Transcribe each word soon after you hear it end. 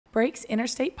Breaks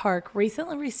Interstate Park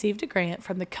recently received a grant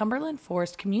from the Cumberland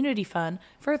Forest Community Fund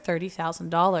for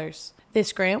 $30,000.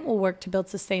 This grant will work to build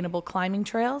sustainable climbing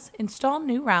trails, install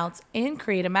new routes, and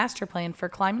create a master plan for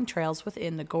climbing trails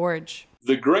within the gorge.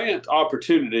 The grant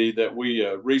opportunity that we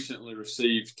recently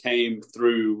received came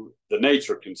through the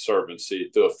Nature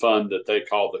Conservancy through a fund that they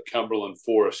call the Cumberland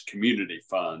Forest Community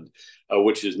Fund,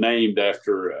 which is named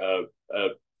after a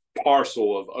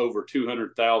parcel of over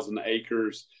 200,000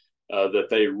 acres that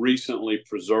they recently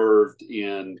preserved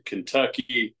in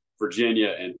Kentucky,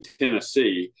 Virginia, and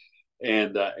Tennessee.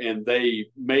 And they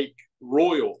make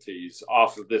royalties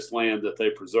off of this land that they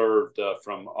preserved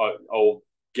from old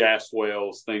gas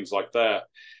wells, things like that.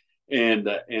 And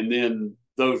then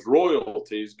those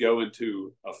royalties go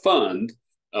into a fund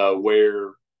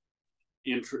where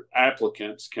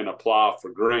applicants can apply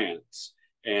for grants.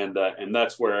 And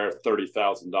that's where our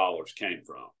 $30,000 came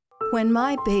from. When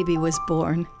my baby was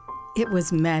born, it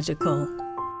was magical.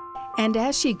 And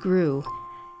as she grew,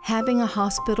 having a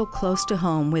hospital close to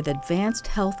home with advanced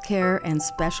health care and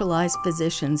specialized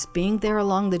physicians being there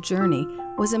along the journey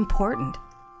was important.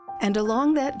 And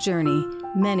along that journey,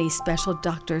 many special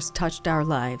doctors touched our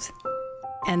lives.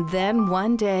 And then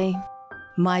one day,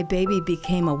 my baby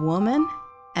became a woman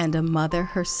and a mother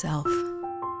herself.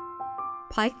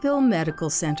 Pikeville Medical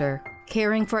Center,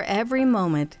 caring for every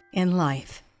moment in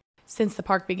life. Since the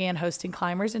park began hosting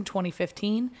climbers in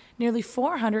 2015, nearly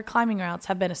 400 climbing routes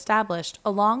have been established,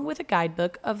 along with a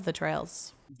guidebook of the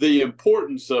trails. The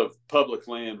importance of public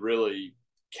land really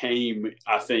came,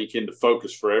 I think, into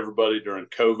focus for everybody during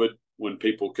COVID when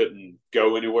people couldn't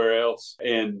go anywhere else.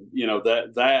 And,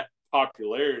 that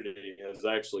popularity has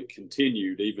actually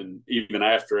continued even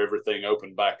after everything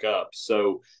opened back up.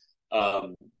 So,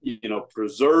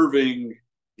 preserving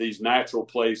these natural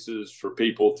places for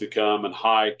people to come and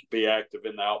hike, be active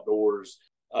in the outdoors.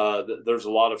 There's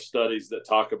a lot of studies that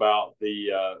talk about the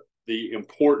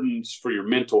importance for your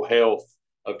mental health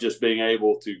of just being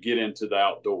able to get into the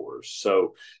outdoors.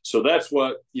 So that's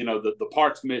what, the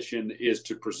park's mission is,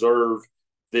 to preserve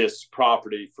this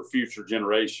property for future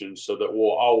generations so that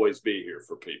we'll always be here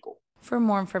for people. For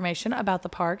more information about the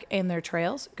park and their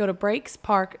trails, go to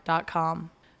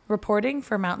breakspark.com. Reporting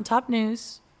for Mountaintop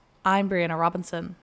News, I'm Brianna Robinson.